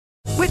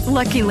With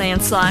Lucky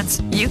Land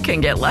Slots, you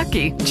can get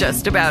lucky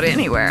just about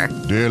anywhere.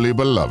 Dearly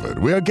beloved,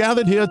 we are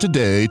gathered here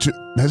today to...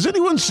 Has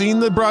anyone seen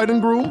the bride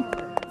and groom?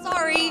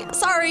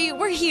 Sorry,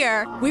 we're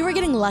here. We were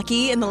getting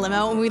lucky in the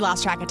limo and we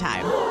lost track of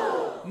time.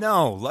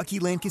 No, Lucky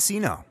Land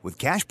Casino, with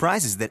cash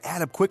prizes that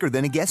add up quicker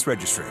than a guest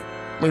registry.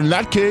 In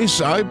that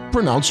case, I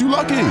pronounce you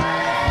lucky.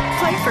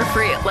 Play for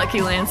free at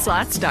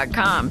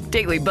LuckyLandSlots.com.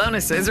 Daily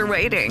bonuses are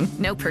waiting.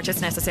 No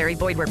purchase necessary.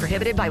 Void where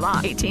prohibited by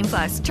law.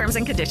 18+. Terms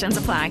and conditions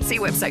apply. See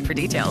website for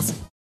details.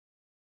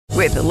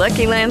 With the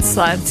Lucky Land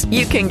Slots,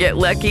 you can get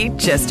lucky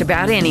just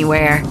about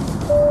anywhere.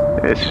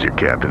 This is your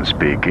captain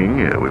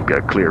speaking. We've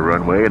got clear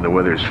runway and the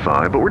weather's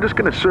fine, but we're just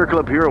going to circle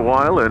up here a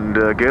while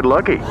and get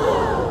lucky.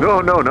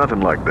 No,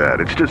 nothing like that.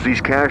 It's just these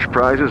cash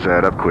prizes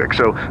add up quick.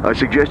 So I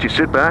suggest you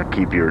sit back,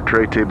 keep your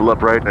tray table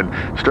upright,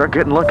 and start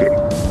getting lucky.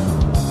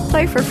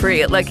 Play for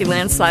free at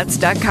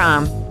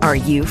LuckyLandSlots.com. Are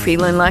you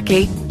feeling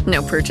lucky?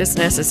 No purchase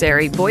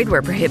necessary. Void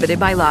where prohibited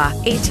by law.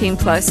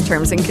 18+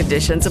 terms and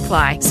conditions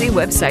apply. See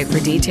website for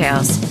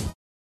details.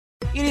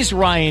 It is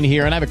Ryan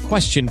here, and I have a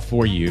question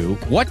for you.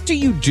 What do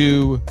you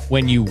do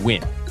when you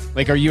win?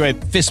 Like, are you a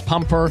fist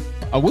pumper,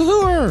 a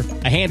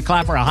woohooer, a hand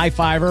clapper, a high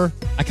fiver?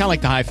 I kind of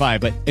like the high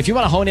five, but if you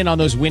want to hone in on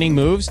those winning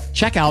moves,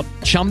 check out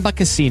Chumba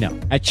Casino.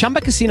 At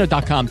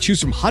ChumbaCasino.com, choose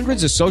from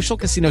hundreds of social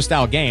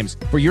casino-style games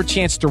for your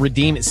chance to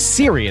redeem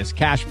serious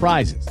cash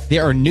prizes.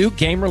 There are new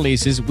game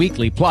releases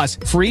weekly, plus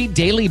free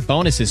daily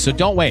bonuses, so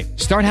don't wait.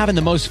 Start having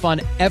the most fun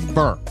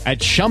ever at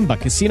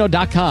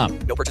ChumbaCasino.com.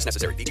 No purchase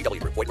necessary.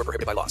 VGW. Void where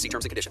prohibited by law. See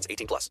terms and conditions.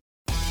 18+.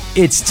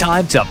 It's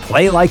time to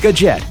play like a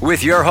Jet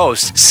with your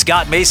host,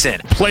 Scott Mason.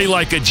 Play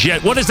like a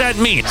Jet. What does that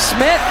mean?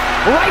 Smith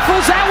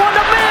rifles that one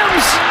to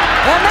Mims,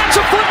 and that's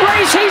a foot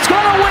race he's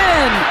going to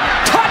win.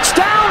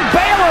 Touchdown,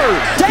 Baylor.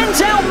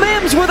 Denzel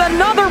Mims with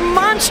another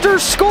monster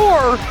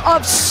score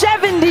of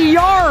 70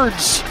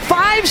 yards.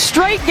 5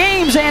 straight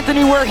games,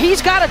 Anthony, where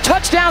he's got a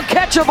touchdown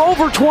catch of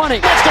over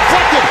 20. That's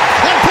deflected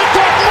and picked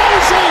up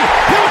Mosley.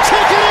 He'll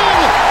take it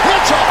in.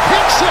 It's a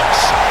pick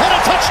six and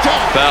a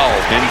touchdown. Bell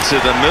into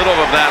the middle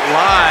of that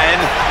line,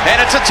 and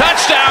it's a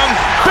touchdown.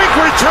 Big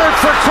return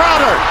for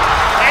Crowder.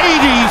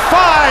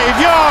 85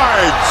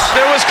 yards.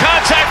 There was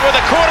contact with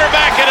the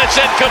quarterback, and it's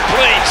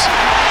incomplete.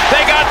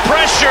 They got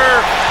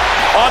pressure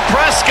on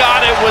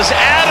Prescott. It was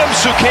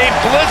Adams who came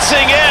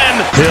blitzing in.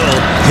 Hill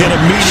hit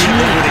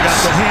immediately when he got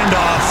the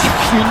handoff.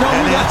 You know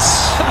and what? it's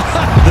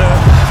the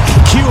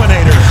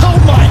Q-inator. Oh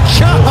my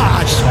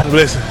gosh.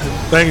 Listen,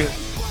 thank you.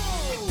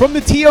 From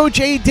the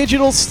TOJ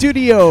Digital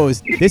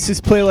Studios, this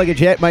is Play Like a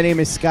Jet. My name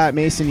is Scott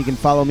Mason. You can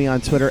follow me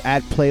on Twitter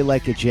at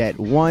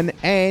PlayLikeAJet1.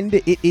 And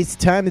it is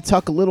time to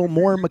talk a little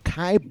more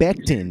Mekhi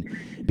Becton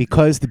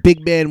because the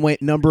big man went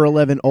number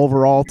 11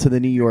 overall to the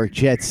New York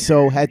Jets.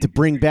 So had to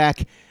bring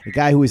back a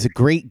guy who was a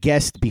great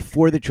guest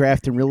before the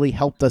draft and really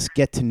helped us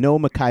get to know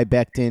Mekhi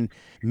Becton,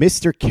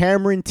 Mr.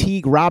 Cameron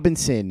Teague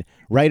Robinson,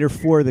 writer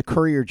for the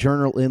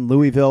Courier-Journal in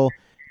Louisville.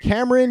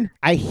 Cameron,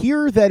 I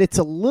hear that it's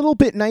a little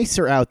bit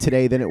nicer out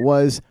today than it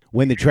was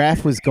when the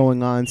draft was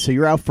going on, so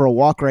you're out for a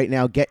walk right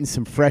now getting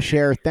some fresh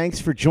air. Thanks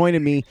for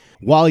joining me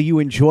while you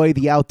enjoy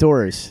the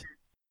outdoors.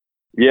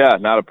 Yeah,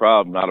 not a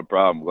problem.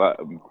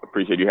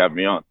 Appreciate you having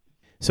me on.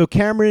 So,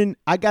 Cameron,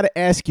 I got to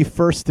ask you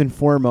first and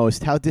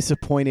foremost, how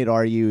disappointed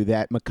are you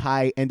that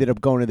Mekhi ended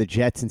up going to the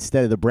Jets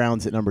instead of the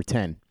Browns at number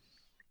 10?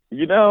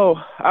 You know,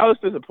 I was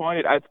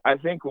disappointed. I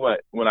think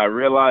when I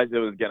realized it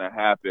was going to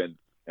happen,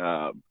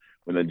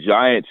 when the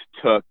Giants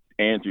took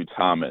Andrew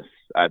Thomas,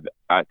 I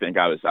think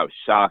I was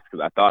shocked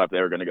because I thought if they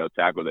were going to go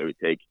tackle, they would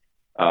take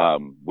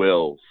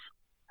Wills.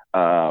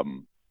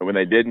 When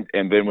they didn't,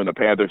 and then when the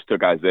Panthers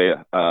took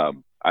Isaiah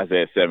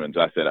Simmons,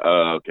 I said,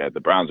 "Oh, okay,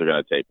 the Browns are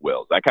going to take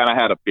Wills." I kind of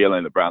had a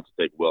feeling the Browns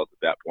would take Wills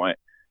at that point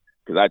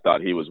because I thought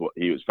he was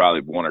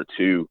probably one or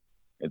two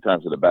in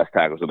terms of the best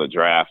tackles of the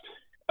draft.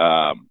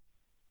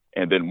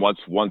 And then once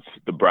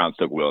the Browns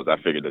took Wills, I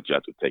figured the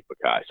Jets would take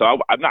Mekhi. So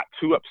I'm not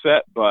too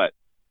upset, but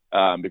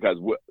because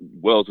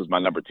Wills was my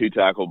number 2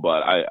 tackle,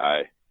 but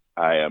I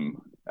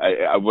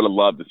would have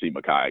loved to see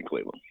Mekhi in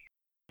Cleveland.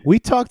 We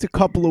talked a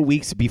couple of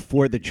weeks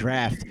before the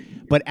draft,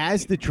 but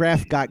as the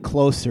draft got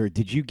closer,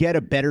 did you get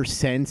a better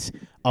sense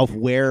of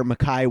where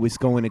Mekhi was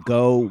going to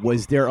go?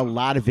 Was there a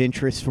lot of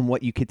interest from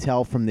what you could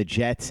tell from the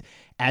Jets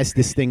as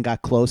this thing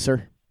got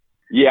closer?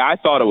 Yeah, I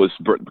thought it was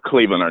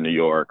Cleveland or New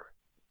York.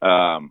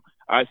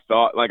 I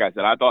thought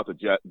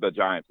the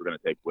Giants were going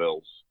to take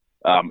Wills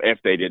if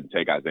they didn't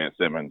take Isaiah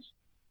Simmons.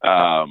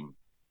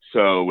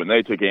 So when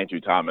they took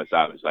Andrew Thomas,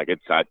 I was like,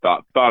 I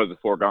thought it was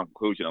a foregone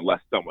conclusion unless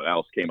someone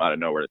else came out of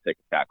nowhere to take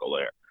a tackle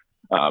there.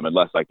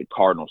 Unless like the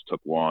Cardinals took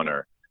one,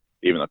 or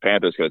even the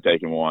Panthers could have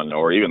taken one,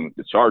 or even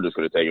the Chargers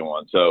could have taken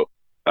one. So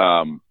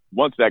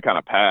once that kind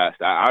of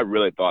passed, I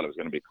really thought it was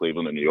going to be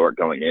Cleveland and New York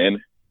going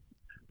in.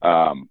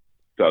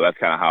 So that's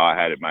kind of how I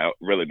had it. My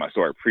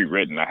story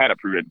pre-written. I had it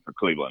pre-written for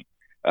Cleveland.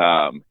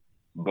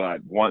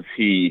 But once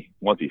he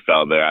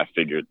fell there, I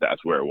figured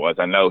that's where it was.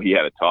 I know he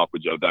had a talk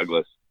with Joe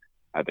Douglas,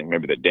 I think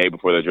maybe the day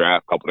before the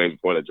draft, a couple days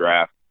before the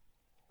draft.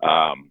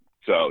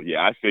 So, yeah,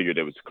 I figured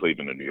it was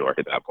Cleveland and New York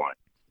at that point.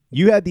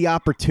 You had the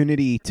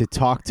opportunity to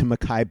talk to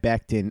Mekhi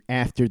Becton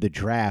after the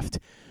draft.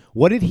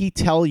 What did he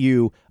tell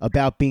you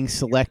about being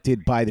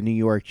selected by the New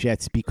York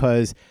Jets?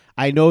 Because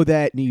I know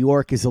that New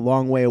York is a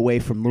long way away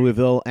from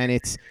Louisville, and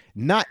it's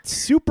not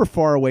super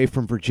far away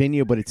from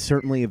Virginia, but it's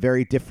certainly a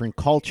very different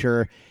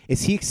culture.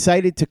 Is he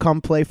excited to come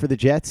play for the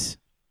Jets?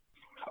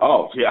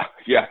 Oh,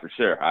 yeah, for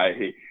sure.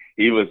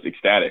 He was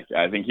ecstatic.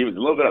 I think he was a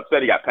little bit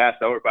upset he got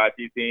passed over by a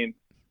few teams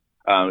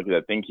because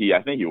I think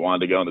he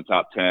wanted to go in the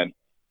top 10.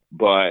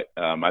 But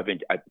I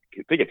think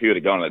if he would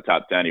have gone in the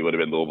top 10, he would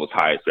have been Louisville's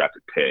highest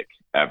drafted pick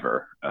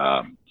ever.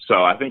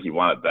 So I think he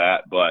wanted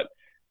that, but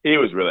he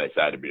was really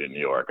excited to be in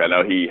New York. I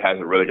know he has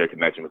a really good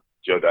connection with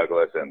Joe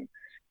Douglas, and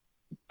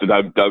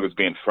Douglas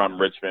being from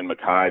Richmond,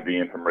 Mekhi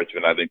being from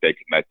Richmond, I think they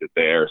connected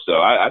there. So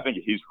I think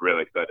he's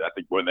really excited. I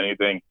think more than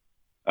anything,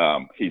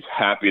 he's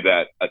happy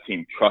that a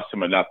team trusts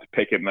him enough to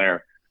pick him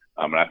there,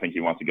 and I think he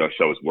wants to go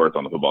show his worth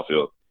on the football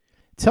field.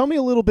 Tell me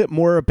a little bit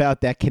more about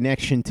that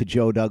connection to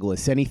Joe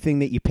Douglas. Anything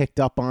that you picked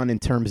up on in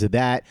terms of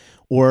that,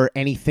 or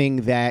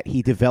anything that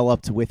he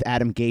developed with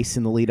Adam Gase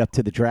in the lead up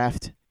to the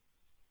draft?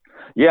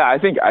 Yeah, I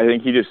think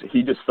he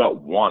just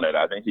felt wanted.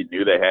 I think he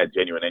knew they had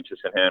genuine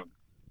interest in him,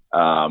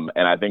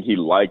 and I think he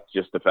liked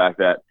just the fact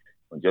that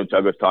when Joe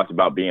Douglas talked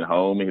about being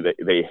home,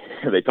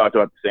 they talked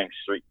about the same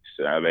streets.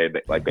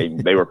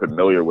 They were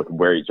familiar with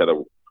where each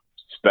other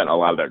spent a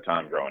lot of their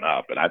time growing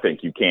up, and I think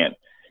you can't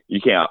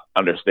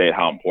understate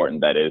how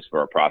important that is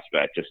for a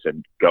prospect just to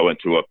go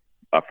into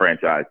a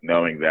franchise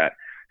knowing that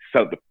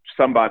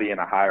somebody in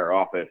a higher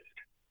office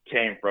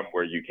came from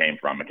where you came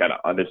from and kind of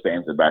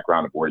understands the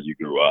background of where you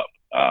grew up.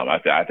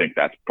 I think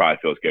that probably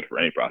feels good for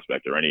any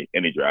prospect or any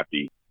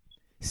draftee.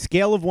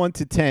 Scale of 1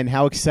 to 10,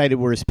 how excited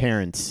were his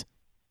parents?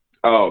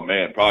 Oh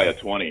man, probably a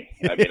 20.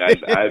 I mean,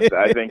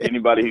 I think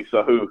anybody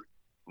who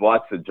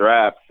watched the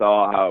draft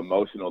saw how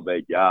emotional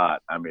they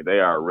got. I mean, they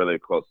are a really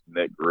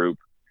close-knit group.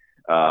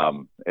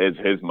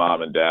 His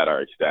mom and dad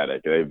are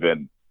ecstatic. They've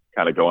been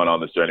kind of going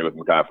on this journey with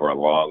Mekhi for a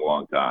long,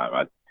 long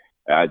time.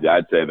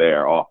 I'd say they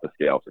are off the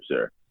scale for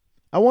sure.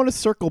 I want to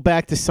circle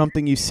back to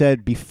something you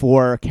said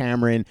before,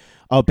 Cameron,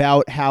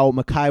 about how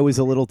Mekhi was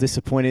a little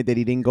disappointed that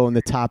he didn't go in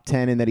the top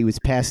 10 and that he was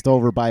passed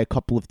over by a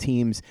couple of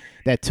teams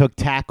that took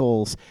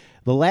tackles.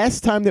 The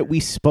last time that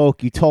we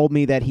spoke, you told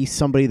me that he's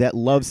somebody that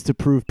loves to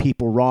prove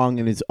people wrong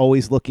and is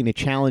always looking to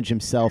challenge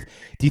himself.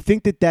 Do you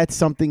think that that's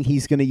something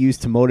he's going to use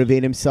to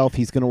motivate himself?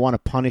 He's going to want to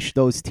punish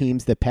those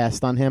teams that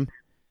passed on him?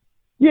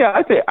 Yeah,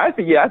 I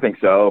think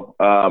so.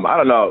 I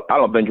don't know. I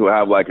don't think he'll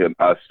have like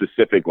a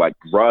specific like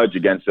grudge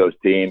against those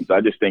teams.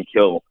 I just think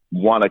he'll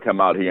want to come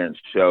out here and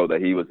show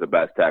that he was the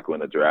best tackle in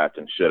the draft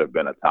and should have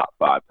been a top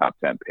 5, top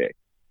 10 pick.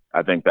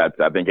 I think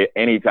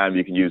anytime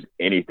you can use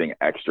anything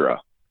extra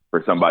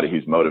for somebody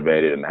who's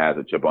motivated and has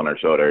a chip on their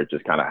shoulder, it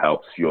just kind of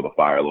helps fuel the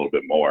fire a little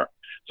bit more.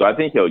 So I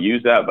think he'll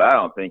use that, but I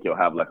don't think he'll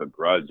have like a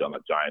grudge on the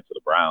Giants or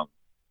the Browns.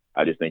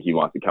 I just think he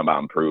wants to come out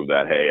and prove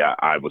that, hey,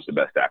 I was the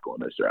best tackle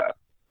in this draft.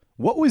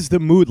 What was the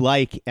mood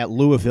like at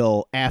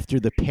Louisville after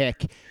the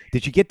pick?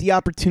 Did you get the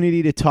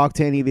opportunity to talk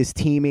to any of his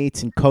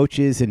teammates and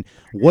coaches? And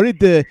what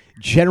did the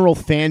general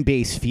fan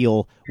base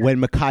feel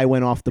when Mekhi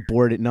went off the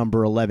board at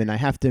number 11? I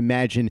have to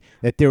imagine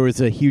that there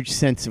was a huge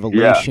sense of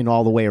elation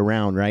all the way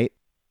around, right?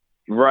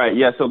 Right,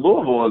 yeah. So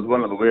Louisville is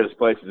one of the weirdest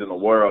places in the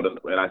world.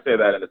 And I say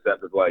that in the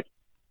sense of like,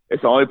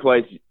 it's the only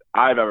place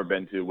I've ever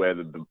been to where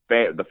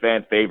the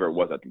fan favorite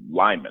was a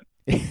lineman.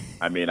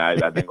 I mean,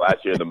 I think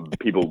last year the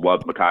people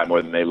loved Mekhi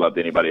more than they loved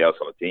anybody else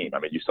on the team. I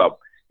mean, you saw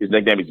his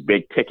nickname is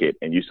Big Ticket,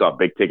 and you saw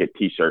Big Ticket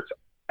T-shirts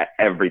at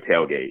every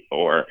tailgate,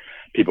 or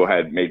people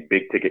had made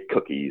Big Ticket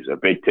cookies or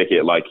Big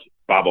Ticket like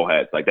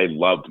bobbleheads. Like they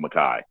loved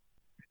Mekhi,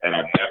 and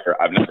I've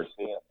never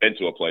been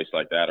to a place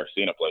like that or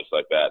seen a place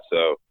like that.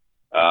 So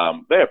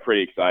they're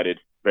pretty excited,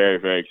 very,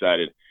 very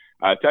excited.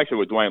 I texted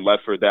with Dwayne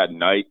Ledford that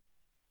night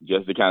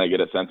just to kind of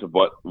get a sense of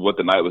what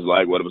the night was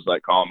like, what it was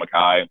like calling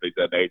Mekhi and things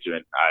of that nature,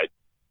 and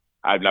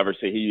I've never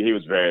seen. He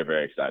was very,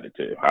 very excited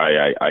too.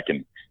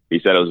 He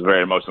said it was a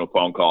very emotional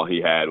phone call he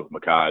had with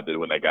Mekhi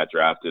when they got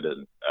drafted,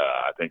 and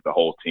I think the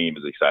whole team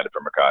is excited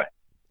for Mekhi.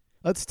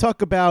 Let's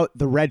talk about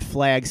the red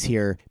flags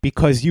here,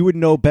 because you would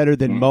know better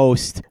than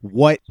most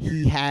what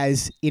he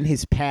has in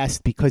his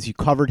past because you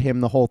covered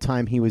him the whole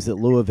time he was at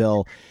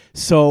Louisville.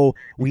 So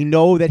we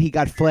know that he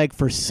got flagged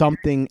for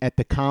something at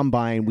the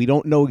Combine. We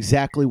don't know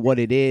exactly what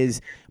it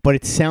is, but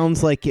it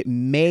sounds like it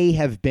may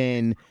have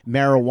been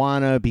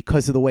marijuana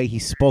because of the way he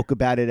spoke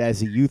about it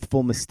as a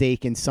youthful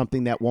mistake and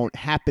something that won't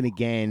happen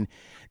again.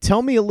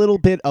 Tell me a little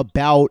bit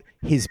about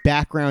his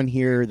background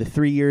here, the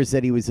 3 years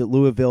that he was at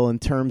Louisville, in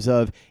terms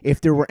of if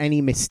there were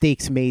any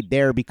mistakes made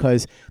there,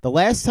 because the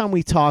last time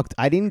we talked,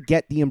 I didn't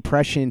get the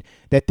impression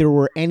that there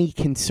were any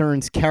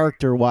concerns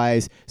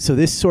character-wise, so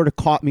this sort of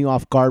caught me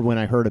off guard when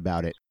I heard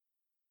about it.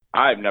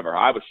 I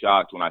was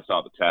shocked when I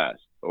saw the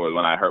test, or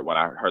when I heard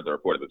the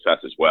report of the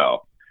test as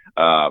well,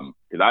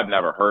 because I've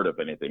never heard of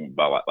anything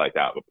like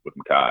that with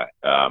Mekhi.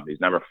 He's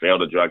never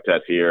failed a drug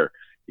test here.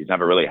 He's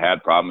never really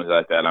had problems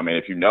like that. I mean,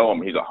 if you know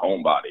him, he's a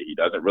homebody. He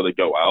doesn't really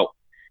go out.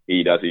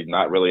 He's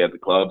not really at the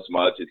clubs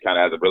much. He kind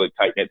of has a really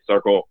tight-knit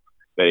circle.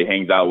 he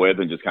hangs out with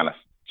and just kind of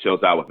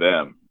chills out with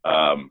them.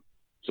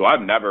 So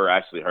I've never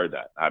actually heard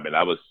that. I mean,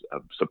 I was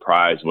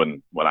surprised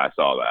when I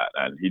saw that.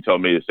 And he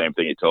told me the same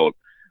thing he told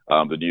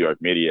the New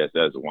York media. It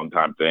says a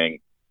one-time thing.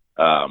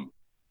 And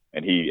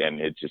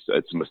it's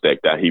a mistake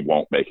that he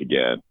won't make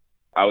again.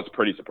 I was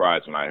pretty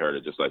surprised when I heard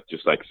it, just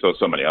like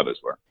so many others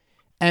were.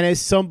 And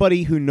as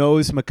somebody who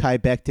knows Mekhi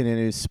Becton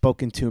and has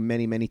spoken to him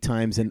many, many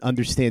times and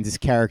understands his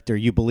character,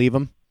 you believe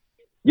him?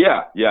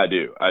 Yeah, I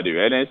do.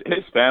 And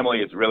his family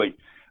is really,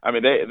 I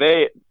mean,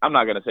 they I'm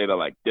not going to say they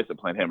like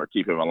discipline him or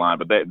keep him in line,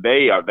 but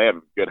they have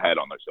a good head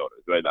on their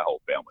shoulders, right? That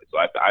whole family. So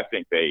I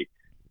think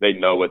they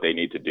know what they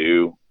need to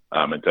do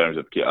in terms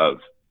of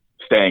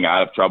staying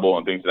out of trouble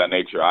and things of that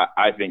nature.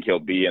 I think he'll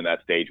be in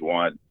that stage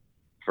one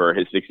for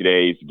his 60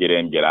 days, get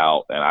in, get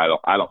out, and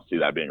I don't see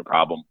that being a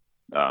problem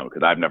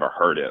because I've never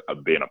heard it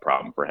of being a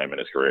problem for him in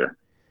his career.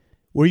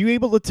 Were you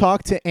able to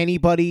talk to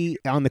anybody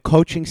on the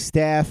coaching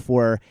staff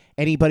or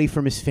anybody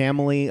from his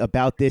family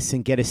about this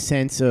and get a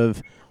sense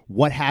of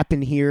what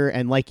happened here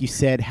and, like you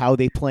said, how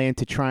they plan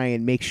to try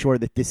and make sure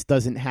that this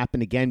doesn't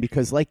happen again?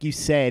 Because, like you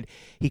said,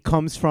 he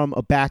comes from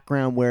a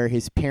background where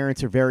his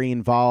parents are very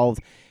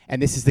involved,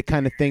 and this is the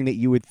kind of thing that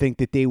you would think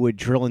that they would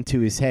drill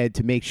into his head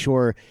to make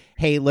sure,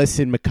 hey,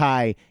 listen,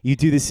 Mekhi, you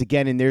do this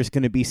again and there's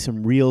going to be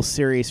some real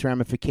serious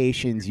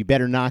ramifications. You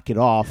better knock it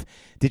off.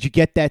 Did you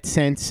get that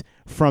sense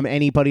from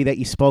anybody that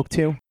you spoke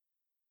to?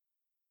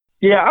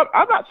 Yeah,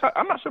 I'm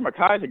not sure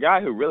Mekhi's a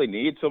guy who really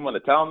needs someone to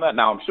tell him that.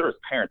 Now, I'm sure his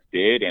parents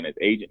did, and his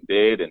agent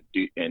did,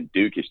 and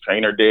Duke, his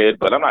trainer, did,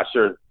 but I'm not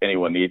sure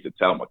anyone needs to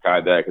tell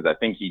Mekhi that because I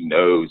think he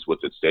knows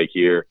what's at stake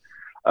here.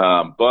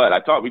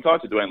 But we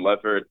talked to Dwayne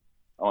Ledford,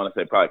 I want to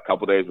say probably a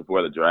couple days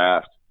before the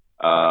draft,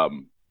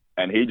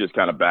 and he just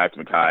kind of backed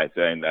Mekhi,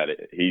 saying that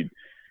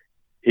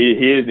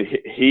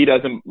he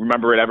doesn't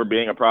remember it ever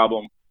being a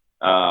problem.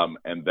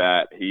 And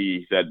that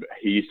he said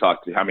he's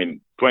talked to, I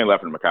mean, Dwayne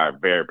Ledford and Mekhi are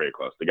very, very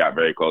close. They got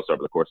very close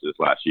over the course of this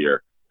last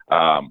year.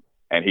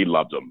 And he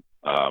loves them.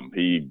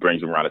 He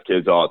brings them around his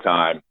kids all the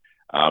time.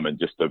 And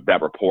just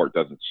that report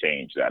doesn't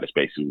change that. It's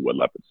basically what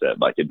Ledford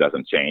said. Like, it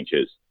doesn't change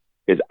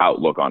his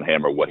outlook on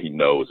him or what he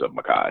knows of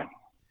Mekhi.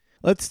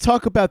 Let's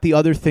talk about the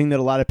other thing that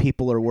a lot of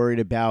people are worried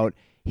about,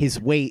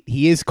 his weight.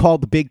 He is called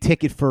the big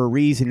ticket for a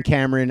reason,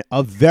 Cameron,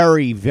 a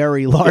very,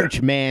 very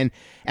large man.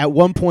 At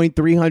one point,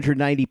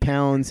 390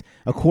 pounds.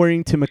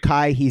 According to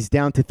Mekhi, he's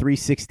down to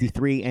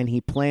 363, and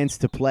he plans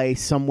to play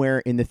somewhere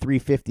in the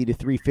 350 to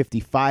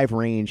 355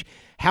 range.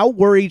 How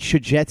worried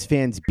should Jets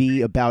fans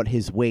be about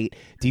his weight?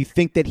 Do you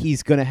think that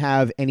he's going to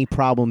have any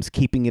problems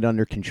keeping it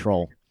under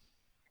control?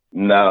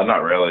 No, not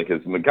really,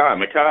 because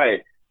Mekhi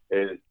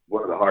is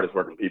one of the hardest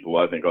working people,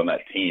 I think, on that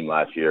team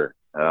last year.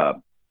 I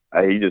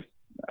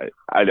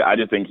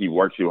just think he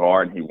works too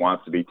hard and he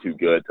wants to be too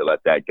good to let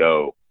that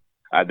go.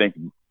 I think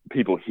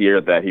people hear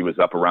that he was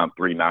up around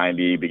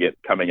 390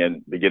 coming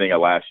in beginning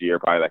of last year,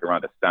 probably like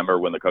around December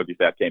when the coaching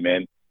staff came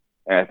in.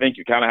 And I think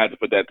you kind of had to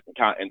put that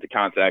into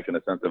context in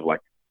the sense of,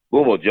 like,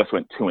 Louisville just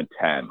went 2-10.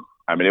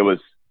 I mean, it was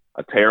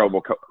a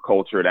terrible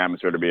culture and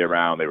atmosphere to be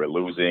around. They were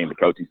losing. The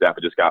coaching staff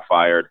had just got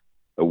fired.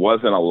 There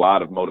wasn't a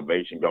lot of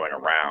motivation going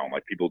around.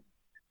 Like, people.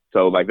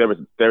 So, like,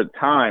 there's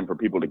time for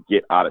people to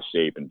get out of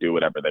shape and do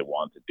whatever they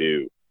want to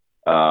do.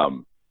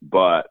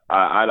 But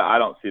I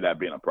don't see that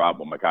being a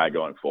problem, Mekhi,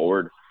 going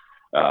forward.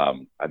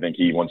 I think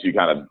once you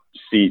kind of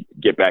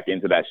get back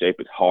into that shape,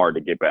 it's hard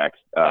to get back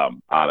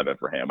out of it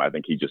for him. I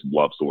think he just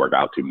loves to work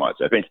out too much.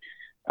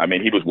 I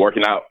mean, he was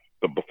working out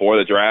before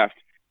the draft.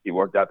 He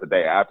worked out the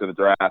day after the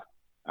draft.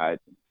 I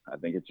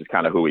think it's just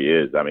kind of who he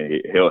is. I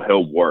mean,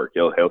 he'll work.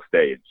 He'll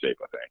stay in shape,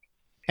 I think.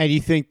 And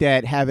you think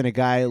that having a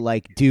guy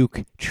like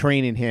Duke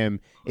training him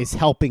is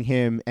helping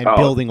him and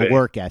building a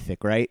work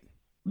ethic, right?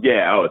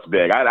 Yeah, it's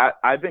big.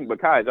 I think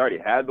Mekhi's already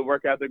had the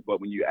work ethic, but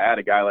when you add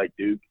a guy like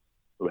Duke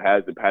who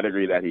has the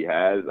pedigree that he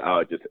has,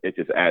 it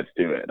just adds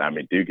to it. I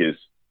mean, Duke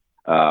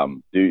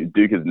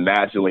is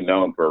nationally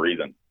known for a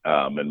reason.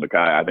 And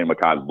I think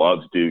Mekhi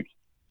loves Duke.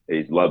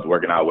 He loves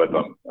working out with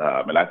him.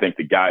 And I think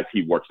the guys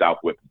he works out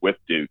with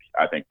Duke,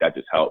 I think that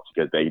just helps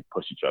because they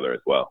push each other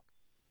as well.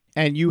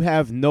 And you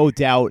have no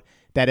doubt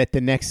that at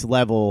the next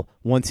level,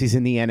 once he's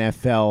in the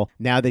NFL,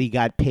 now that he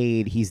got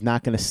paid, he's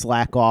not going to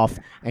slack off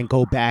and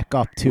go back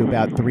up to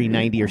about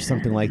 390 or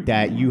something like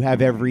that. You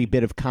have every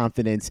bit of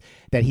confidence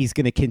that he's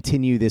going to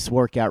continue this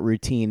workout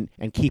routine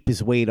and keep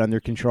his weight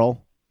under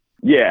control?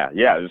 Yeah.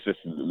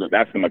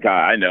 That's the Mekhi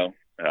I know.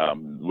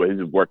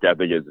 His work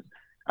ethic is,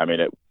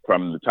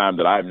 from the time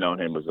that I've known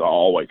him, was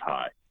always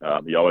high.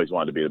 He always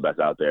wanted to be the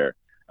best out there.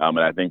 And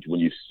I think when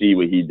you see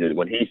what he did,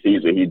 when he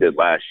sees what he did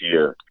last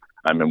year,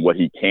 what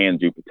he can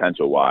do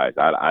potential-wise,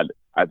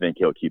 I think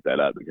he'll keep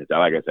that up because,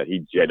 like I said,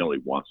 he genuinely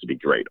wants to be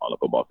great on the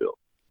football field.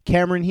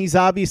 Cameron, he's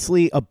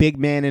obviously a big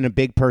man and a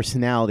big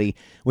personality,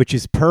 which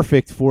is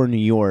perfect for New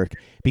York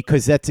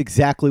because that's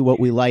exactly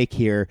what we like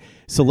here.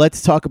 So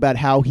let's talk about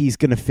how he's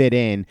going to fit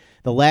in.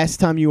 The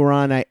last time you were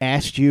on, I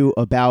asked you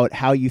about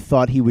how you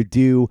thought he would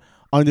do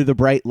under the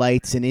bright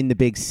lights and in the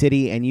big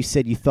city, and you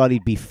said you thought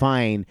he'd be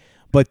fine.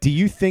 But do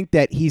you think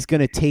that he's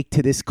going to take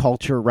to this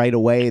culture right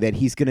away, that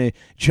he's going to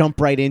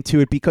jump right into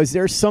it? Because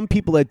there's some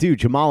people that do.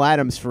 Jamal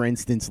Adams, for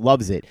instance,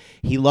 loves it.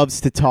 He loves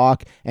to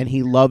talk, and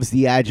he loves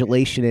the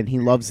adulation, and he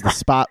loves the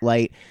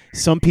spotlight.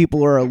 Some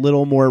people are a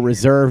little more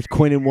reserved.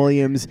 Quinnen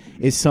Williams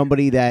is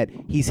somebody that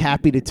he's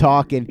happy to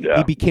talk, and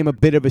he became a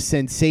bit of a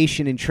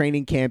sensation in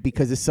training camp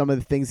because of some of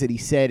the things that he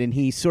said, and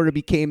he sort of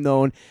became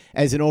known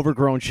as an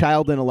overgrown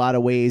child in a lot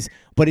of ways.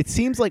 But it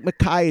seems like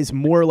Mekhi is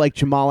more like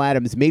Jamal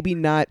Adams, maybe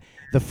not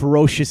the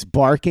ferocious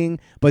barking,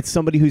 but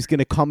somebody who's going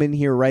to come in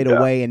here right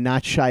away and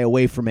not shy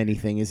away from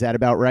anything. Is that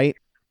about right?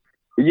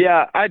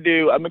 Yeah, I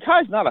do.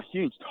 Mekhi's not a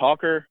huge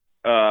talker.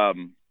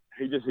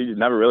 He's just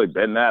never really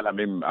been that. I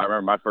mean, I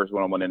remember my first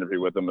one-on-one interview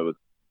with him. It was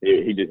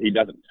he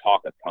doesn't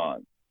talk a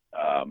ton.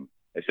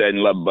 They said,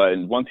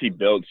 but once he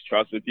builds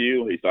trust with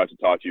you, he starts to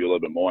talk to you a little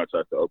bit more and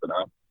starts to open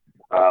up.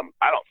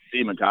 I don't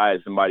see Mekhi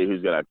as somebody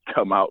who's going to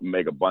come out and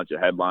make a bunch of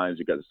headlines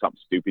because of something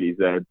stupid he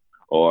said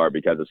or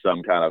because of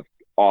some kind of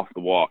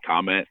off-the-wall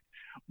comment.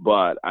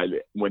 But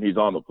when he's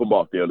on the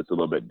football field, it's a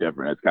little bit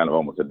different. It's kind of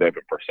almost a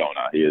different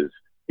persona.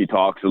 He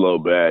talks a little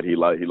bit. He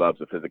loves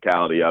the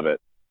physicality of it.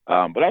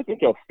 But I think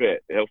he'll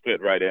fit. He'll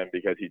fit right in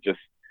because he's just,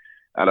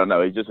 I don't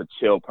know, he's just a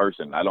chill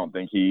person. I don't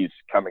think he's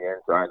coming in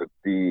trying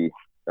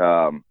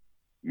to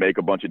make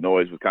a bunch of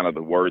noise with kind of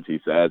the words he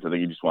says. I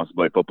think he just wants to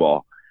play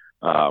football.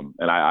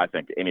 And I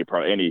think any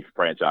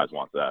franchise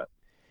wants that.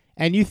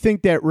 And you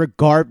think that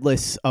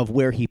regardless of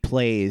where he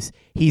plays,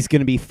 he's going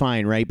to be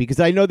fine, right? Because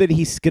I know that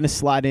he's going to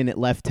slot in at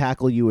left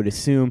tackle, you would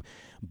assume.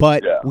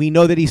 But we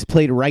know that he's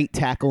played right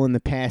tackle in the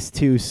past,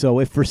 too. So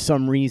if for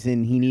some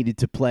reason he needed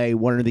to play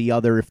one or the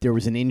other, if there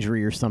was an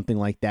injury or something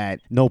like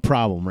that, no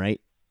problem, right?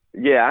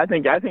 Yeah, I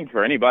think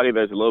for anybody,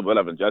 there's a little bit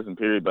of an adjustment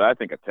period, but I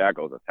think a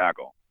tackle is a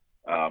tackle.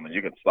 And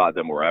you can slot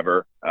them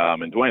wherever.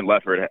 And Dwayne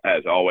Leffert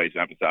has always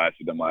emphasized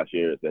to them last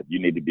year is that you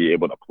need to be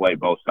able to play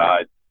both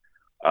sides.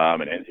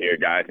 And interior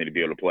guys need to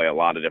be able to play a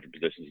lot of different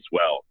positions as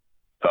well.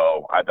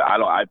 So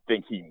I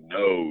think he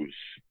knows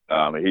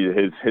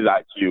his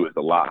IQ is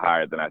a lot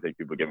higher than I think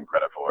people give him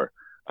credit for.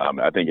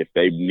 I think if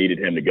they needed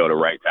him to go to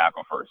right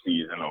tackle for a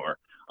season or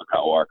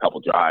a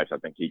couple drives, I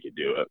think he could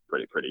do it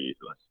pretty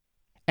easily.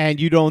 And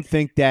you don't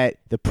think that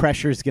the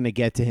pressure is going to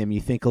get to him?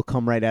 You think he'll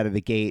come right out of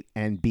the gate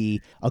and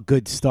be a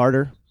good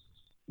starter?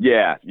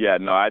 Yeah,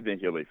 no, I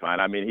think he'll be fine.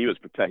 I mean, his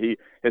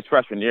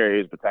freshman year, he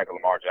was protecting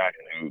Lamar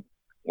Jackson, who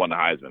won the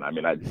Heisman. I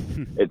mean,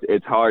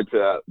 it's hard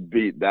to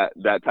beat that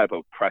type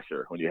of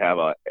pressure when you have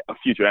a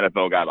future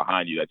NFL guy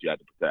behind you that you have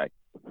to protect.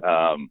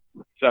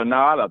 So no,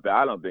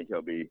 I don't think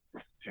he'll be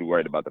too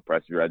worried about the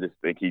pressure. I just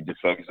think he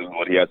just focuses on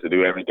what he has to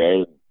do every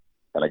day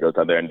and goes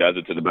out there and does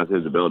it to the best of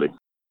his ability.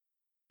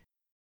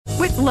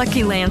 With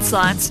Lucky Land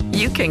Slots,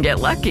 you can get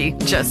lucky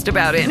just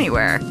about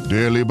anywhere.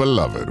 Dearly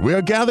beloved, we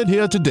are gathered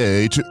here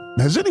today to...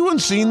 Has anyone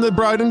seen the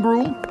bride and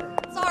groom?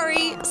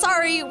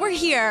 Sorry, we're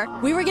here.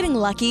 We were getting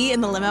lucky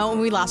in the limo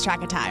and we lost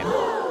track of time.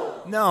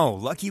 No,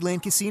 Lucky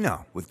Land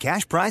Casino, with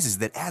cash prizes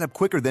that add up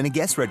quicker than a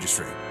guest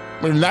registry.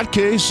 In that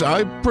case,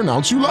 I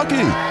pronounce you lucky.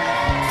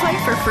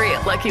 Play for free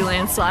at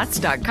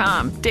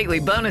LuckyLandSlots.com. Daily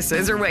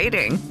bonuses are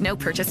waiting. No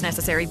purchase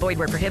necessary. Void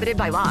where prohibited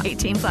by law.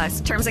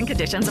 18+. Terms and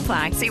conditions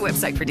apply. See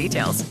website for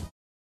details.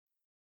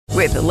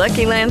 With the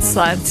Lucky Land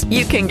Slots,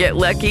 you can get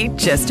lucky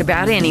just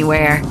about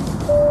anywhere.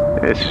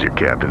 This is your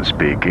captain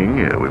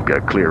speaking. We've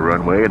got clear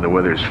runway and the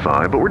weather's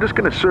fine, but we're just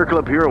going to circle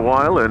up here a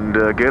while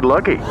and get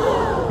lucky.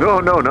 No,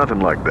 nothing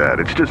like that.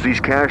 It's just these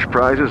cash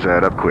prizes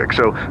add up quick.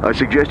 So I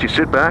suggest you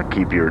sit back,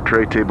 keep your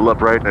tray table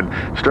upright, and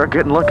start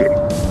getting lucky.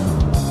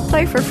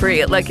 Play for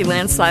free at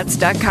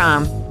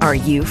LuckyLandSlots.com. Are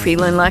you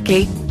feeling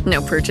lucky?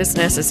 No purchase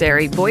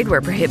necessary. Void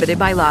where prohibited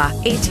by law.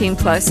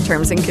 18+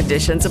 terms and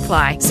conditions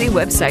apply. See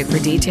website for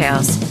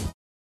details.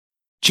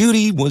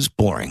 Judy was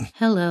boring.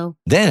 Hello.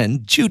 Then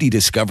Judy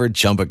discovered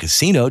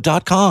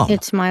ChumbaCasino.com.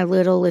 It's my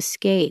little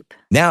escape.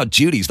 Now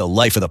Judy's the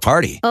life of the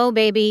party. Oh,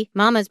 baby,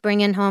 mama's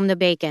bringing home the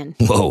bacon.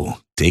 Whoa,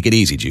 take it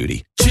easy,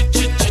 Judy.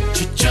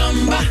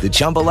 The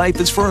Chumba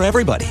life is for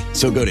everybody.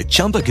 So go to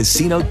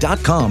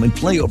ChumbaCasino.com and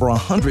play over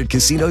 100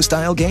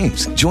 casino-style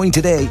games. Join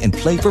today and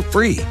play for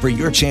free for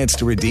your chance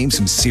to redeem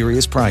some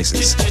serious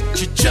prizes.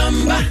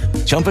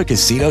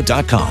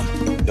 ChumbaCasino.com.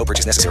 No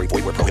purchase necessary.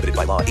 Void where prohibited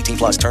by law.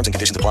 18+ terms and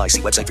conditions apply.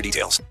 See website for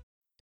details.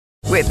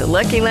 With the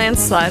Lucky Land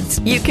Slots,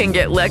 you can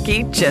get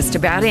lucky just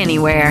about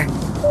anywhere.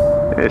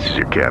 This is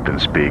your captain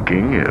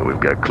speaking. We've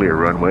got clear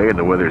runway and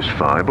the weather's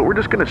fine, but we're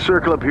just going to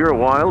circle up here a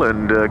while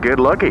and get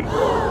lucky.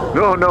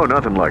 No,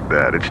 nothing like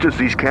that. It's just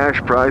these cash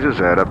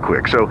prizes add up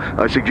quick. So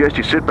I suggest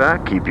you sit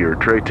back, keep your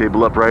tray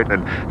table upright,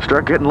 and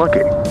start getting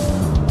lucky.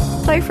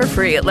 Play for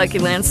free at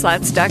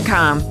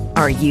LuckyLandSlots.com.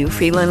 Are you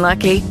feeling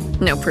lucky?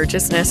 No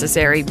purchase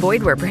necessary.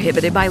 Void where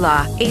prohibited by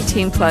law.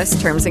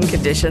 18+ terms and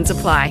conditions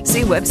apply.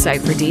 See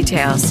website for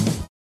details.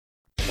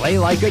 Play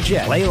like a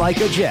Jet. Play like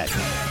a Jet.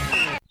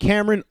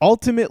 Cameron,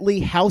 ultimately,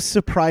 how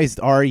surprised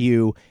are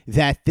you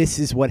that this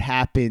is what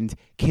happened,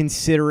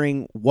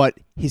 considering what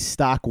his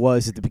stock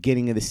was at the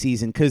beginning of the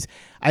season? Because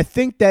I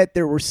think that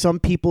there were some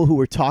people who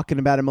were talking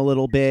about him a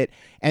little bit,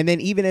 and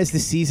then even as the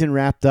season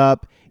wrapped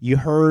up, you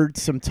heard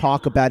some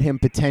talk about him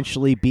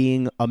potentially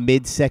being a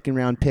mid-second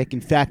round pick.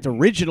 In fact,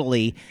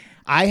 originally,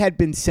 I had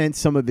been sent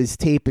some of his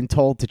tape and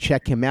told to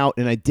check him out,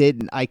 and I did,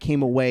 and I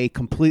came away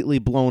completely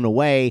blown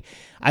away.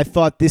 I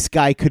thought this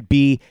guy could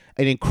be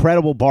an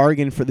incredible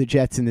bargain for the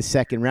Jets in the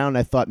second round.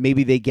 I thought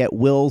maybe they get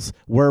Wills,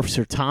 Wirfs,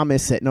 or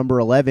Thomas at number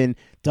 11,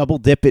 double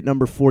dip at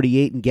number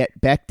 48, and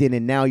get Becton,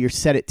 and now you're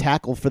set at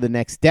tackle for the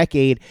next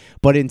decade.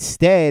 But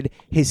instead,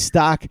 his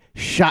stock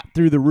shot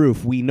through the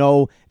roof. We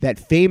know that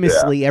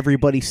famously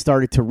everybody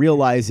started to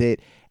realize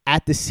it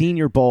at the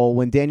Senior Bowl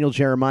when Daniel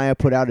Jeremiah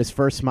put out his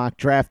first mock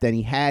draft and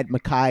he had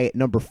Mekhi at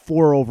number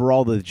 4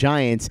 overall to the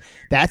Giants.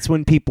 That's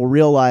when people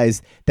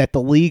realized that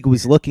the league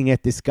was looking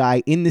at this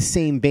guy in the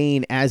same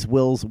vein as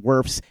Wills,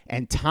 Wirfs,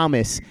 and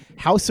Thomas.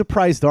 How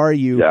surprised are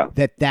you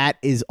that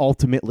is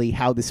ultimately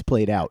how this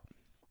played out?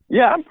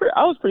 Yeah,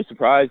 I was pretty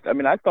surprised. I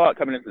mean, I thought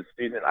coming into the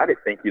season, I didn't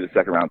think he was a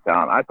second-round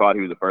talent. I thought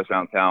he was a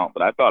first-round talent,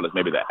 but I thought it was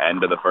maybe the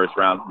end of the first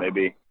round,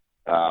 maybe.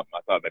 I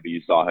thought maybe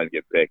you saw him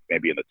get picked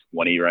maybe in the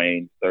 20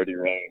 range, 30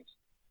 range.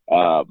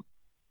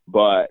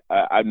 But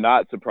I'm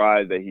not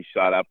surprised that he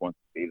shot up once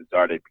the season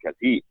started because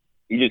he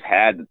just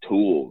had the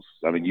tools.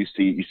 I mean,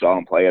 you saw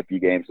him play a few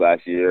games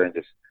last year and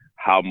just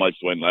how much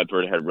Dwayne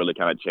Ledford had really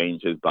kind of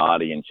changed his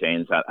body and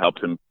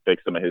helped him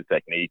fix some of his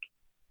technique.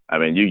 I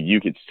mean,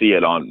 you could see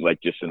it on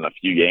just in a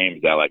few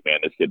games that man,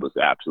 this kid was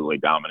absolutely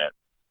dominant.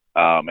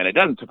 And it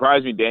doesn't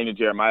surprise me Daniel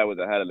Jeremiah was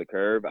ahead of the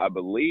curve. I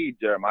believe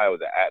Jeremiah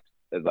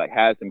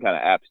has some kind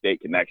of App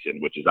State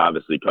connection, which is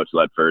obviously Coach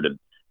Ledford and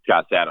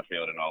Scott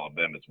Satterfield and all of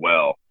them as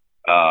well.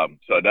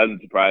 So it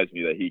doesn't surprise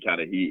me that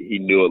he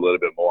knew a little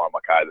bit more on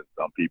Mekhi than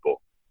some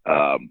people.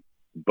 I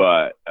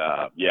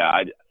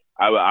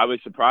was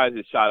surprised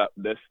it shot up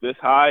this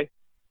high,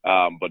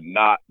 but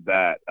not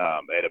that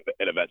it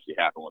eventually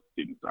happened once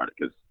the season started.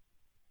 Because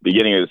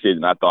beginning of the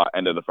season, I thought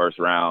end of the first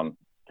round,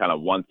 kind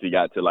of once he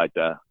got to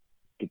the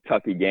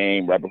Kentucky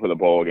game right before the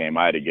bowl game,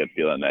 I had a good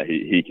feeling that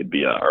he could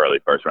be an early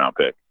first round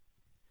pick.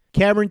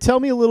 Cameron, tell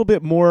me a little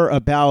bit more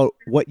about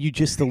what you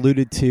just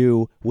alluded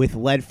to with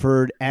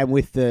Ledford and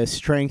with the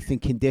strength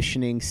and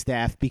conditioning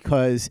staff,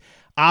 because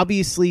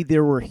obviously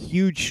there were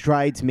huge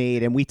strides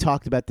made, and we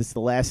talked about this the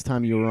last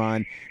time you were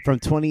on, from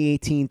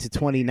 2018 to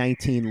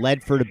 2019.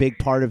 Ledford, a big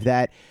part of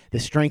that. The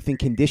strength and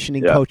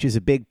conditioning coach is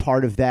a big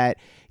part of that.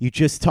 You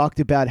just talked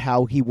about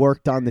how he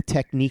worked on the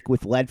technique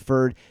with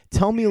Ledford.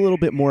 Tell me a little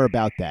bit more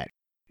about that.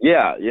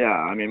 Yeah.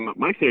 I mean,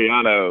 Mike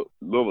Sirianni,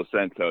 Louisville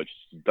strength coach,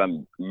 has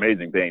done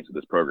amazing things with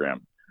this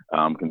program,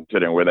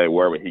 considering where they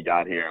were when he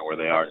got here and where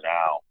they are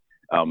now.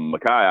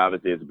 Mekhi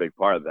obviously is a big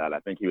part of that.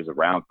 I think he was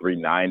around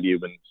 390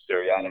 when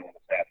Sirianni and the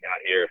staff got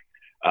here,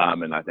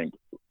 and I think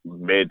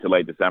mid to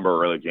late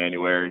December, early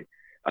January.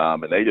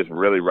 And they just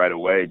really right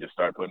away just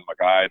started putting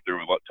Mekhi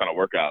through a ton of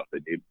workouts.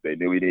 They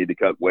knew he needed to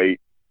cut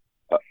weight.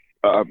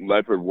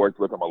 Ledford worked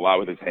with him a lot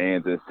with his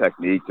hands and his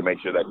technique to make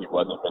sure that he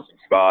wasn't missing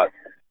spots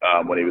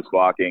when he was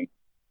blocking.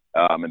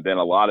 And then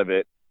a lot of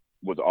it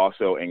was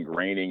also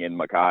ingraining in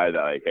Mekhi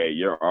that, hey,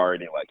 you're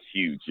already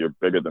huge. You're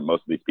bigger than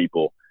most of these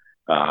people.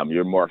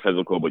 You're more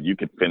physical, but you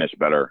can finish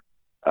better.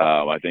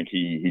 I think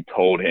he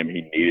told him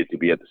he needed to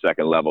be at the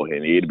second level. He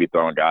needed to be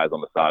throwing guys on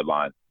the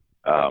sideline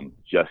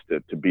just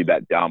to be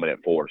that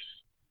dominant force.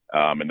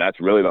 And that's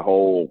really the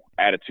whole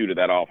attitude of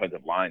that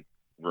offensive line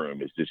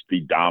room, is just be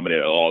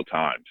dominant at all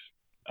times.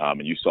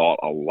 And you saw it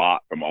a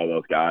lot from all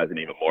those guys and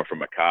even more from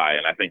Mekhi.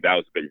 And I think that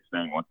was the biggest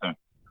thing.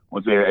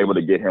 Once they were able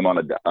to get him on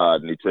a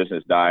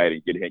nutritionist diet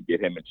and get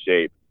him in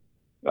shape,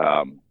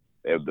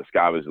 the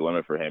sky was the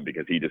limit for him,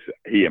 because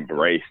he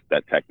embraced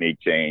that technique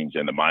change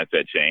and the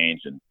mindset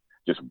change and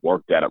just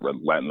worked at it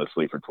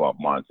relentlessly for 12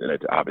 months. And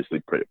it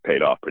obviously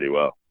paid off pretty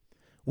well.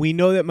 We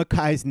know that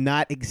Mekhi's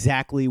not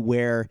exactly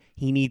where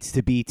he needs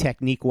to be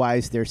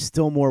technique-wise. There's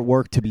still more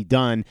work to be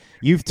done.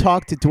 You've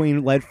talked to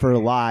Dwayne Ledford a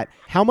lot.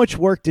 How much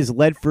work does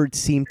Ledford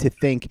seem to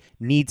think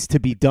needs to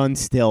be done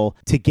still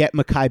to get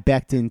Mekhi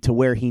Becton to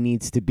where he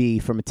needs to be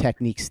from a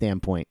technique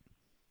standpoint?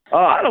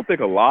 I don't think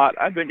a lot.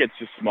 I think it's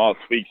just small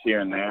tweaks here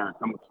and there,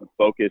 some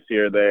focus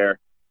here or there.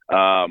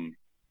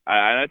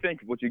 I think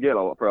what you get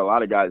for a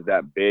lot of guys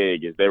that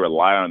big is they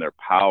rely on their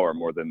power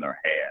more than their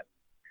hands.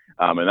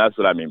 And that's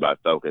what I mean by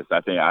focus.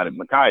 I think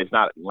Mekhi is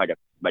not like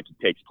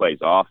he takes plays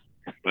off,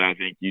 but I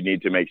think you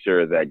need to make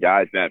sure that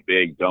guys that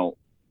big don't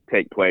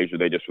take plays where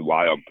they just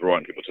rely on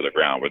throwing people to the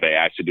ground, where they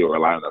actually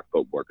rely on their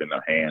footwork and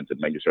their hands and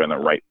making sure in the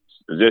right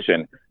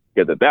position.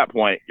 Because at that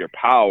point, your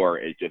power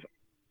is just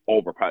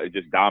it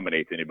just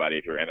dominates anybody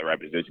if you're in the right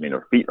position and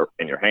your feet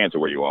and your hands are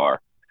where you are.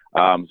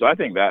 So I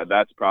think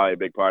that's probably a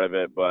big part of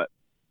it. But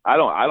I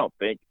don't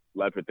think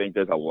Ledford thinks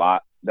there's a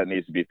lot that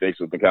needs to be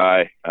fixed with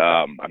Mekhi.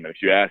 I mean,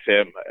 if you ask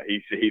him,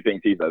 he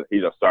thinks he's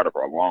a starter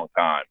for a long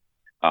time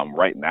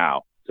right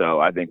now. So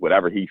I think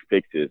whatever he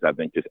fixes, I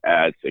think just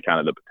adds to kind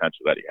of the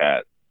potential that he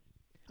has.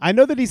 I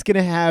know that he's going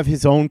to have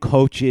his own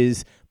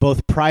coaches,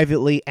 both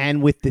privately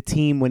and with the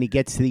team when he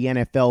gets to the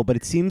NFL, but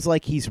it seems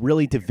like he's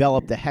really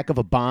developed a heck of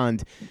a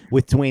bond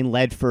with Dwayne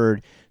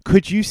Ledford.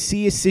 Could you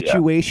see a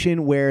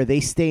situation where they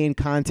stay in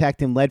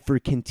contact and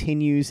Ledford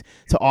continues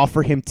to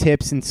offer him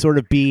tips and sort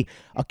of be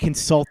a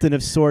consultant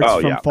of sorts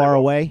from far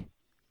away?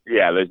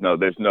 Yeah, there's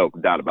no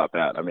doubt about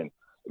that. I mean,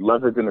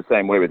 Ledford's in the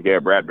same way with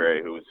Garrett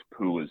Bradbury, who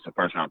was a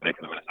first-round pick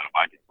for the Minnesota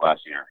Vikings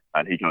last year,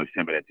 and he coached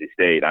him at NC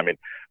State. I mean,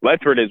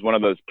 Ledford is one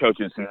of those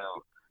coaches who,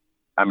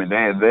 I mean,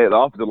 the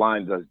offensive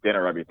line does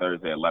dinner every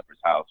Thursday at Ledford's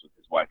house with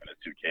his wife and his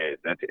 2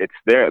 kids. It's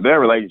their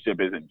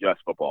relationship isn't just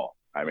football.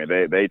 I mean,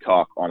 they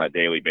talk on a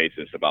daily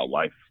basis about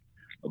life,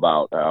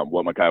 about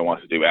what Mekhi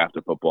wants to do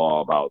after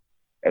football, about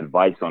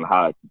advice on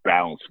how to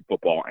balance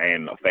football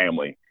and a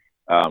family.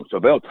 So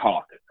they'll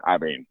talk. I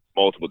mean,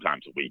 multiple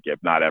times a week, if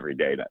not every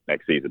day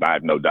next season. I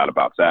have no doubt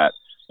about that.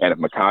 And if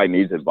Mekhi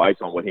needs advice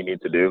on what he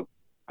needs to do,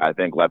 I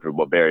think Ledford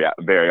will very,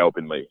 very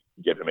openly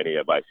give him any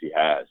advice he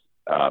has.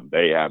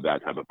 They have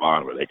that type of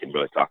bond where they can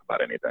really talk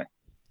about anything.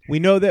 We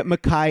know that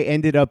Mekhi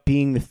ended up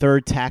being the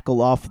 3rd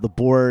tackle off the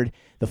board.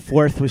 The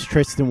 4th was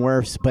Tristan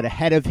Wirfs, but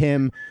ahead of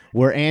him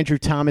were Andrew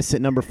Thomas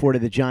at number 4 to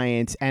the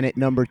Giants, and at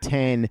number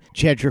 10,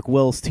 Jedrick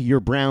Wills to your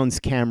Browns,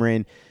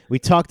 Cameron. We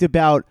talked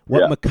about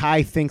what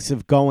Mekhi thinks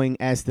of going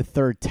as the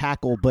 3rd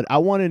tackle, but I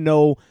want to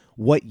know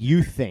what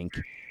you think.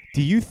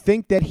 Do you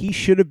think that he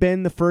should have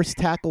been the 1st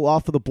tackle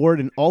off of the board,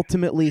 and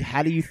ultimately,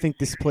 how do you think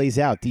this plays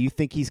out? Do you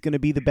think he's going to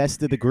be the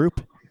best of the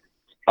group?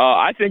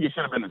 I think he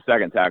should have been the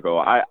 2nd tackle.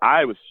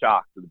 I was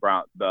shocked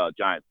that the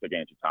Giants took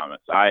Andrew Thomas.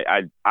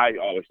 I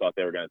always thought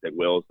they were going to take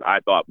Wills. I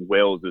thought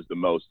Wills is the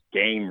most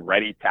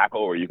game-ready tackle,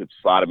 or you could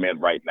slot him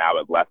in right now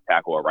at left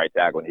tackle or right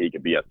tackle, and he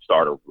could be a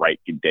starter right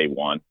day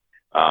one.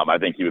 I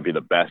think he would be the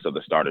best of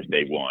the starters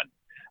day one.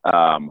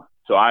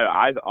 So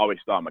I always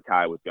thought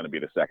Mekhi was going to be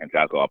the 2nd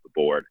tackle off the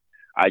board.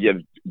 I give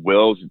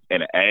Wills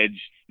an edge,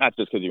 not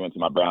just because he went to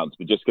my Browns,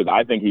 but just because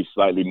I think he's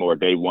slightly more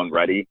day one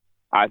ready.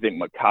 I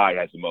think Mekhi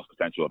has the most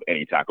potential of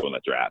any tackle in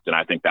the draft, and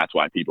I think that's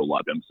why people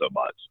love him so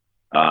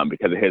much,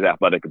 because of his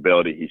athletic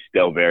ability. He's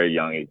still very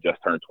young. He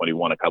just turned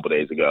 21 a couple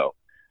days ago,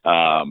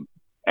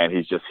 and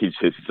he's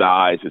his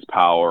size, his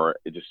power.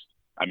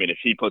 If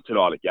he puts it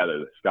all together,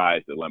 the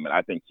sky's the limit.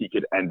 I think he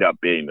could end up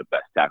being the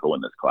best tackle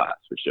in this class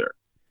for sure.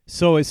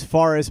 So as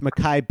far as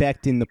Mekhi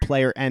Becton, the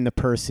player and the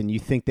person, you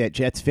think that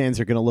Jets fans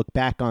are going to look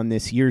back on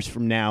this years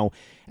from now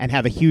and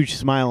have a huge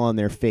smile on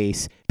their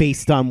face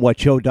based on what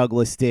Joe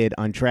Douglas did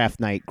on draft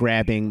night,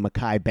 grabbing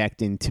Mekhi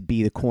Becton to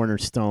be the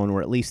cornerstone,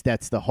 or at least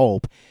that's the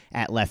hope,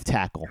 at left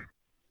tackle?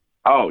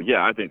 Oh,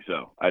 yeah, I think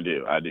so. I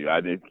do.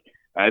 I think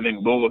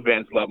Louisville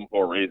fans love him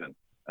for a reason,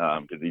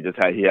 because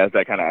he has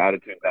that kind of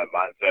attitude, that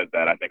mindset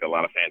that I think a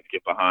lot of fans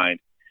get behind.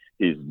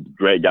 He's a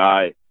great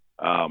guy.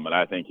 And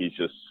I think he's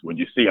just, when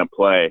you see him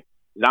play,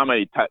 not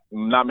many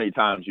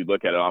times you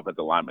look at an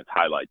offensive lineman's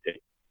highlight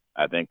tape.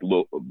 I think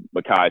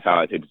Mekhi's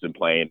highlight tape has been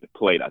played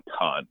a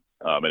ton,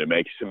 and it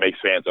makes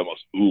fans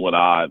almost ooh and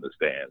ah in the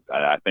stands.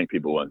 I think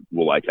people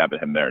will like having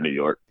him there in New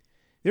York.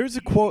 There's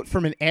a quote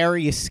from an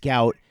area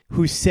scout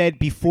who said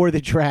before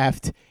the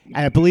draft, and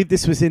I believe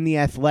this was in The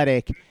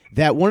Athletic,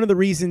 that one of the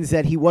reasons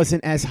that he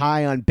wasn't as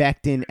high on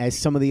Becton as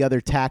some of the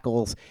other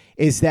tackles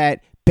is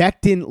that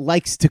Becton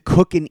likes to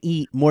cook and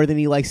eat more than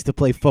he likes to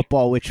play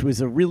football, which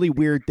was a really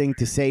weird thing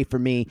to say for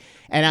me.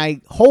 And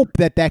I hope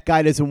that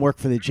guy doesn't work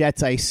for the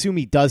Jets. I assume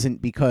he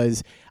doesn't,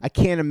 because I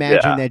can't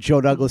imagine that Joe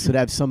Douglas would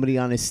have somebody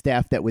on his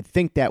staff that would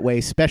think that way,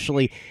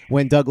 especially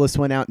when Douglas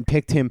went out and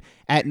picked him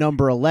at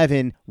number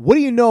 11. What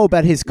do you know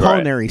about his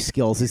culinary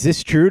skills? Is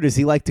this true? Does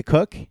he like to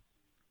cook?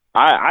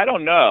 I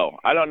don't know.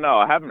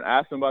 I haven't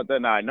asked him about that.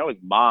 Now I know his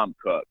mom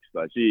cooks,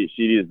 but she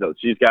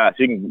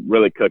can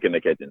really cook in the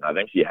kitchen. I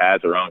think she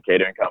has her own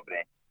catering company.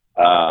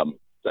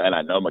 And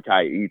I know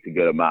Mekhi eats a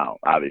good amount,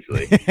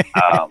 obviously.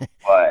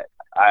 But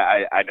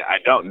I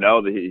don't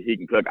know that he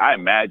can cook. I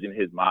imagine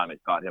his mom has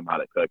taught him how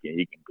to cook, and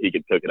he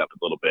can cook it up a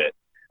little bit.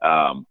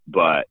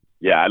 But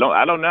yeah, I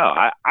don't know.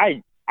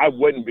 I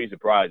wouldn't be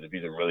surprised if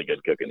he's a really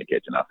good cook in the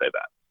kitchen. I'll say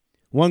that.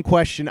 One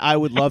question I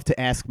would love to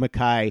ask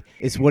Mekhi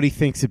is what he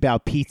thinks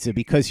about pizza,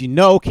 because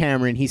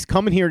Cameron, he's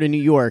coming here to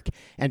New York,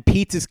 and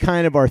pizza's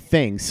kind of our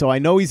thing. So I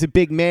know he's a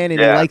big man and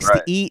he likes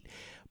to eat,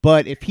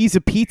 but if he's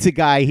a pizza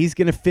guy, he's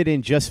going to fit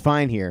in just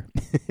fine here.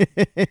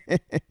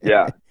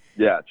 Yeah,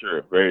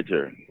 true. Very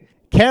true.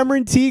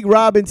 Cameron Teague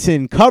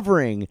Robinson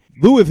covering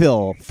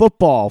Louisville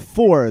football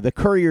for the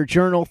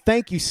Courier-Journal.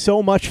 Thank you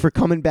so much for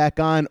coming back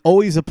on.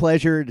 Always a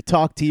pleasure to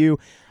talk to you.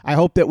 I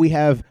hope that we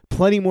have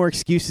plenty more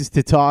excuses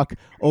to talk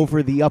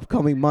over the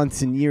upcoming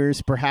months and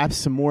years, perhaps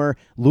some more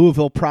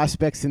Louisville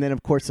prospects, and then,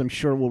 of course, I'm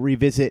sure we'll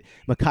revisit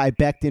Mekhi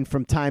Becton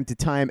from time to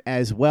time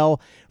as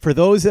well. For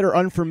those that are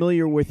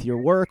unfamiliar with your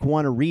work,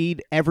 want to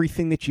read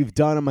everything that you've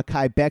done on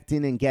Mekhi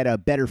Becton and get a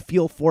better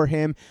feel for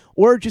him,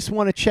 or just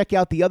want to check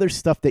out the other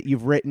stuff that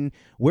you've written,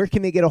 where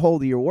can they get a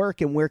hold of your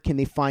work, and where can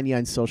they find you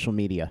on social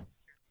media?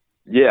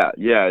 Yeah,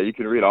 you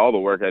can read all the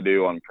work I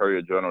do on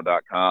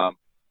CourierJournal.com.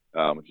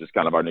 Which is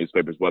kind of our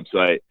newspaper's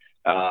website.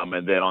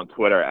 And then on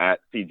Twitter at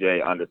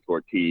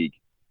CJ_Teague.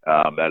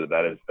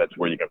 That's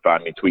where you can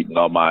find me tweeting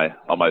all my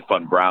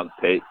fun Browns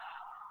takes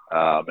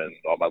and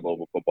all my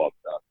local football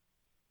stuff.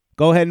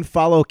 Go ahead and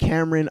follow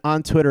Cameron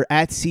on Twitter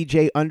at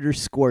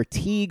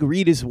CJ_Teague.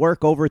 Read his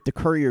work over at the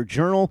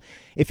Courier-Journal.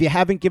 If you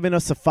haven't given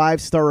us a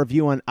 5-star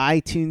review on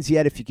iTunes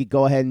yet, if you could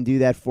go ahead and do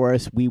that for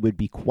us, we would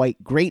be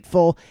quite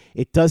grateful.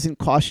 It doesn't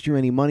cost you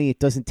any money. It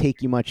doesn't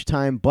take you much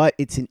time, but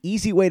it's an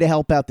easy way to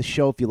help out the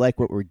show if you like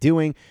what we're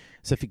doing.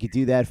 So if you could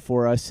do that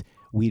for us,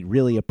 we'd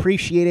really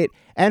appreciate it.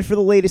 And for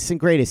the latest and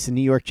greatest in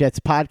New York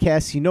Jets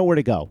podcasts, you know where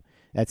to go.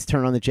 That's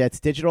Turn on the Jets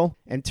Digital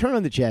and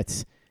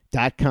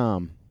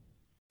turnonthejets.com.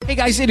 Hey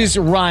guys, it is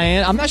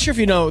Ryan. I'm not sure if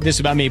you know this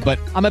about me, but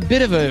I'm a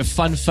bit of a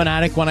fun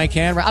fanatic when I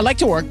can. I like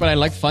to work, but I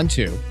like fun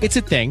too. It's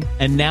a thing.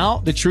 And now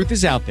the truth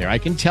is out there. I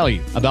can tell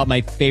you about my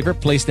favorite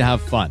place to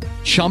have fun.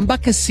 Chumba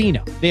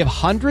Casino. They have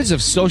hundreds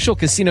of social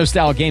casino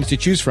style games to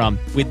choose from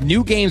with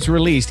new games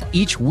released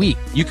each week.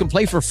 You can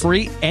play for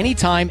free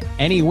anytime,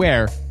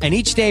 anywhere. And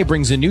each day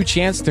brings a new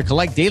chance to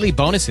collect daily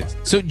bonuses.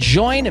 So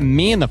join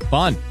me in the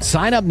fun.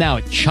 Sign up now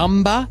at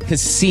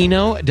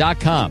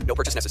ChumbaCasino.com. No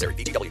purchase necessary.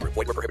 VGW Group.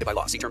 Void where prohibited by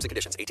law. See terms and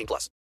conditions.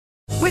 18+.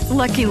 With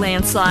Lucky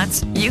Land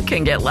Slots, you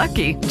can get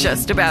lucky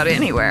just about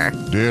anywhere.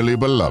 Dearly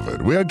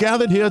beloved, we are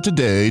gathered here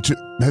today to...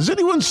 Has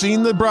anyone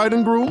seen the bride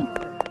and groom?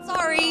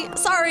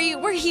 Sorry,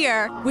 we're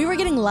here. We were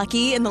getting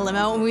lucky in the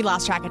limo and we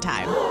lost track of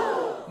time.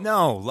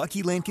 No,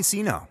 Lucky Land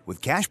Casino,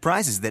 with cash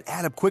prizes that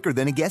add up quicker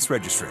than a guest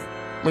registry.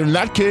 In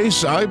that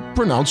case, I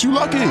pronounce you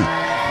lucky.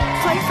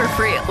 Play for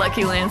free at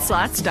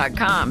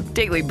LuckyLandSlots.com.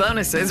 Daily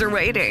bonuses are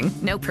waiting.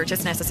 No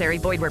purchase necessary.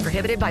 Void where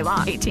prohibited by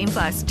law.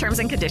 18+. Terms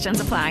and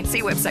conditions apply.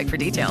 See website for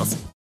details.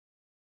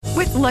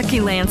 With Lucky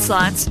Land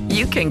Slots,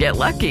 you can get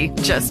lucky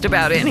just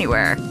about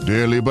anywhere.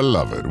 Dearly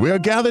beloved, we are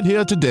gathered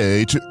here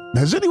today to...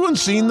 Has anyone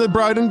seen the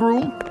bride and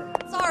groom?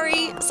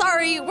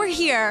 Sorry, we're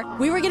here.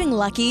 We were getting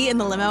lucky in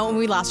the limo and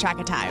we lost track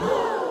of time.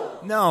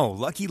 No,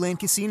 Lucky Land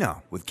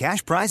Casino, with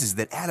cash prizes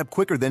that add up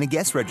quicker than a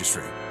guest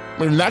registry.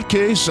 In that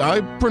case,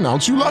 I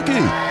pronounce you lucky.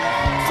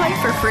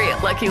 Play for free at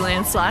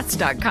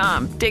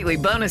LuckyLandSlots.com. Daily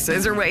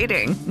bonuses are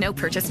waiting. No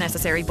purchase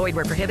necessary. Void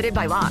where prohibited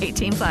by law.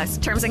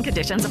 18+. Terms and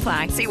conditions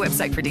apply. See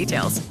website for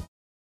details.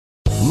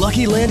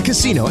 Lucky Land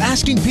Casino,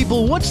 asking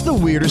people, what's the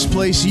weirdest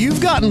place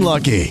you've gotten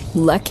lucky?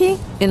 Lucky?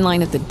 In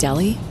line at the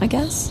deli, I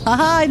guess?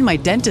 Aha, in my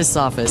dentist's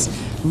office.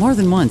 More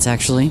than once,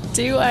 actually.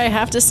 Do I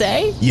have to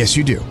say? Yes,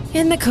 you do.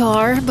 In the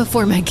car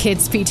before my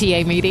kids'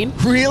 PTA meeting.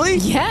 Really?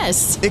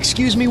 Yes.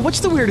 Excuse me,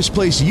 what's the weirdest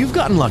place you've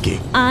gotten lucky?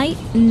 I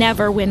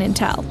never win and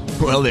tell.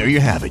 Well, there you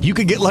have it. You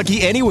can get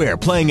lucky anywhere,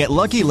 playing at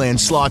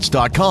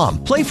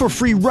LuckyLandSlots.com. Play for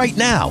free right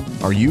now.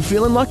 Are you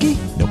feeling lucky?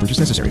 No purchase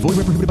necessary. Void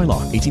where prohibited by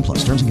law.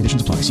 18+. Terms and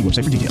conditions apply. See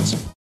website for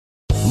details.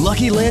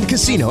 Lucky Land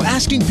Casino,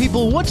 asking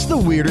people, what's the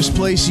weirdest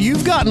place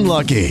you've gotten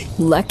lucky?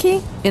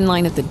 Lucky? In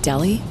line at the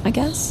deli, I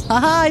guess?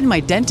 Aha, in my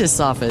dentist's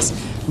office.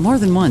 More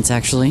than once,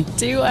 actually.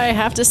 Do I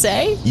have to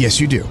say?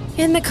 Yes, you do.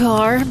 In the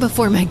car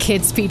before my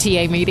kids'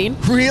 PTA meeting.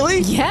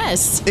 Really?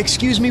 Yes.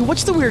 Excuse me,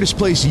 what's the weirdest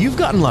place you've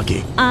gotten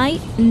lucky? I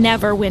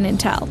never win and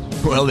tell.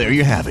 Well, there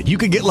you have it. You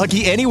can get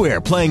lucky anywhere,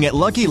 playing at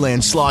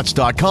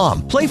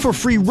LuckyLandSlots.com. Play for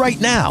free right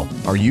now.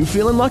 Are you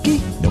feeling lucky?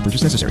 No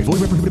purchase necessary.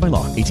 Void where prohibited by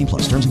law.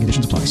 18+. Terms and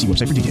conditions apply. See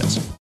website for details.